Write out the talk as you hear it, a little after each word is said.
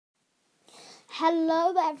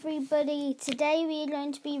Hello everybody, today we're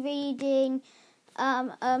going to be reading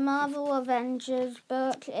a Marvel Avengers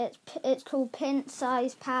book. It's called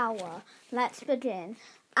Pint-Sized Power. Let's begin.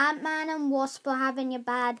 Ant-Man and Wasp were having a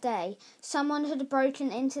bad day. Someone had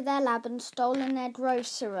broken into their lab and stolen their growth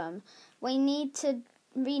serum. We need to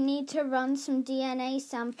run some DNA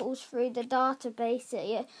samples through the database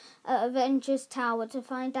at Avengers Tower to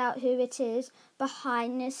find out who it is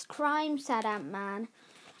behind this crime, said Ant-Man.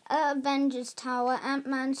 At Avengers Tower,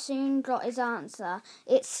 Ant-Man soon got his answer.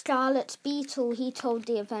 It's Scarlet Beetle, he told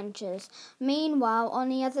the Avengers. Meanwhile, on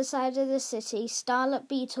the other side of the city, Scarlet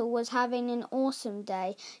Beetle was having an awesome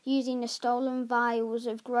day, using the stolen vials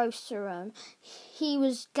of growth serum. He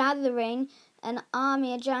was gathering an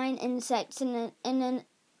army of giant insects in an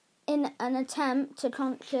attempt to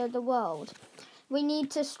conquer the world. We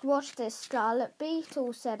need to squash this Scarlet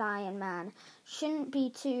Beetle, said Iron Man. Shouldn't be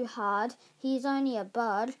too hard. He's only a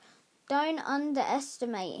bud. Don't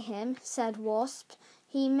underestimate him, said Wasp.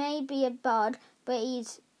 He may be a bud, but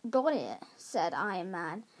he's got it, said Iron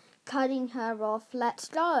Man. Cutting her off, let's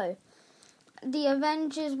go. The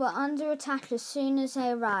Avengers were under attack as soon as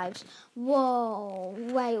they arrived. Whoa,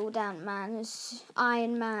 wailed Iron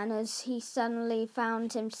Man as he suddenly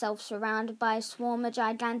found himself surrounded by a swarm of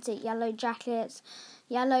gigantic yellow jackets.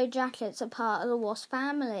 Yellow jackets are part of the Wasp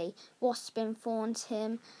family, Wasp informed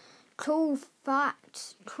him. Cool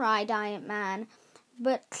fact, cried Iron Man.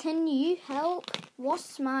 But can you help?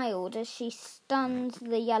 Wasp smiled as she stunned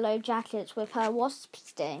the yellow jackets with her wasp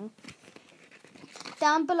sting.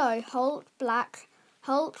 Down below, Hulk, Black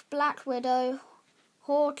Widow,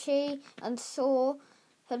 Hawkeye, and Thor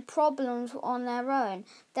had problems on their own.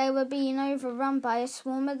 They were being overrun by a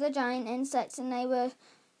swarm of the giant insects,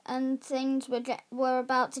 and things were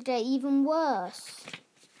about to get even worse.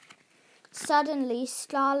 Suddenly,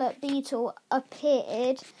 Scarlet Beetle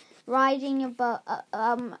appeared, riding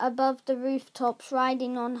above the rooftops,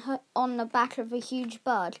 riding on the back of a huge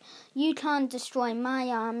bud. You can't destroy my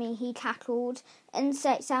army, he cackled.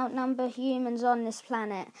 Insects outnumber humans on this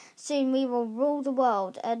planet. Soon we will rule the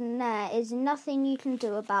world, and there is nothing you can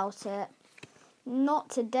do about it. Not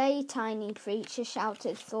today, tiny creature,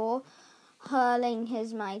 shouted Thor, hurling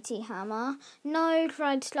his mighty hammer. No,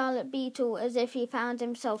 cried Scarlet Beetle as if he found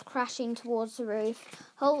himself crashing towards the roof.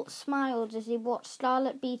 Hulk smiled as he watched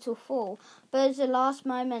Scarlet Beetle fall, but at the last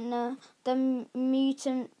moment the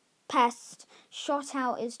mutant pest shot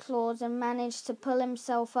out his claws and managed to pull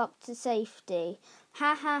himself up to safety.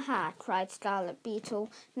 Ha ha ha, cried Scarlet Beetle.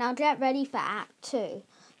 Now get ready for Act 2.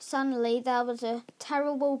 Suddenly there was a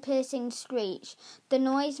terrible piercing screech. The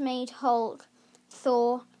noise made Hulk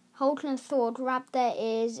and Thor grabbed their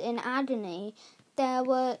ears in agony. They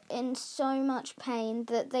were in so much pain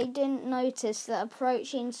that they didn't notice the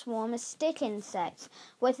approaching swarm of stick insects.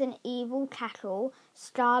 With an evil cackle,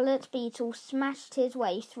 Scarlet Beetle smashed his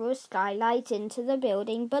way through a skylight into the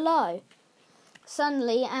building below.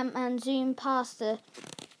 Suddenly, Ant-Man zoomed past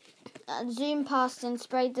and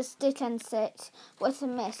sprayed the stick insects with a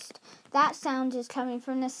mist. That sound is coming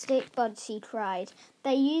from the stick buds, he cried.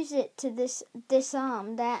 They use it to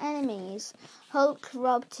disarm their enemies. Hulk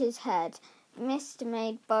rubbed his head. Mist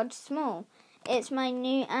made buds small. It's my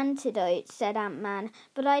new antidote, said Ant-Man,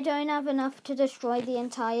 but I don't have enough to destroy the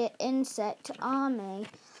entire insect army.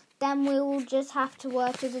 Then we will just have to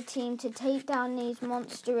work as a team to take down these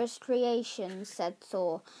monstrous creations, said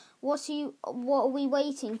Thor. What are we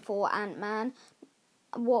waiting for, Ant-Man?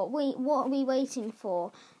 What are we waiting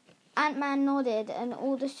for? Ant-Man nodded, and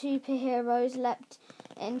all the superheroes leapt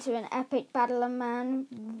into an epic battle of man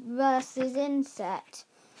versus insect.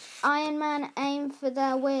 Iron Man aimed for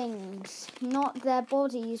their wings, not their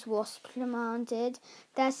bodies, Wasp commanded.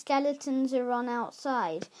 Their skeletons are on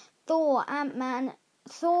outside. Thor, Ant-Man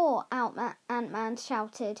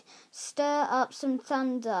shouted. Stir up some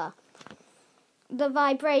thunder. The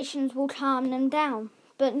vibrations will calm them down.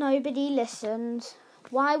 But nobody listened.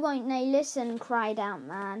 Why won't they listen? Cried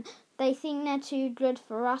Ant-Man. They think they're too good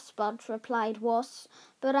for us, Bud, replied Wasp.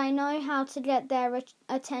 But I know how to get their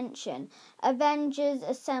attention. Avengers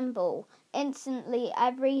assemble. Instantly,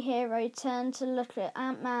 every hero turned to look at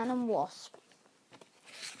Ant-Man and Wasp.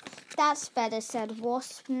 That's better, said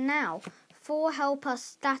Wasp. Now, Thor, help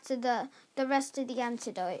us scatter the rest of the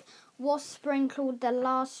antidote. Wasp sprinkled the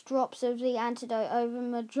last drops of the antidote over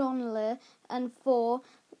Mjolnir, and Thor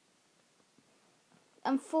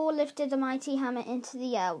lifted the mighty hammer into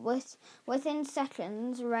the air. Within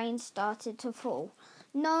seconds, rain started to fall.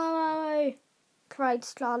 No! Cried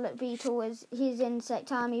Scarlet Beetle as his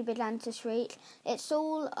insect army began to shriek. It's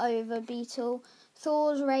all over, Beetle.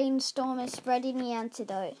 Thor's rainstorm is spreading the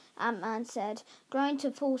antidote, Ant-Man said. Growing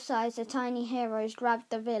to full size, the tiny heroes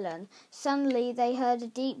grabbed the villain. Suddenly, they heard a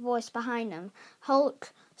deep voice behind them.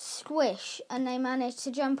 Hulk, squish, and they managed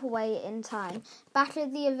to jump away in time. Back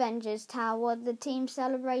at the Avengers Tower, the team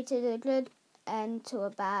celebrated a good end to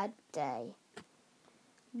a bad day.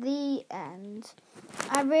 The end.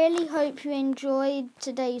 I really hope you enjoyed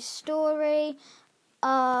today's story.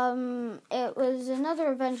 It was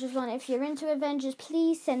another Avengers one. If you're into Avengers,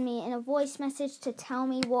 please send me in a voice message to tell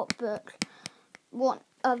me what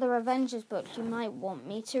other Avengers books you might want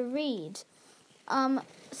me to read.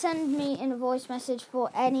 Send me in a voice message for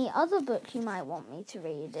any other book you might want me to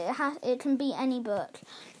read. It can be any book,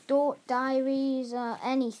 diaries,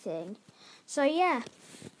 anything. So yeah,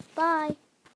 bye.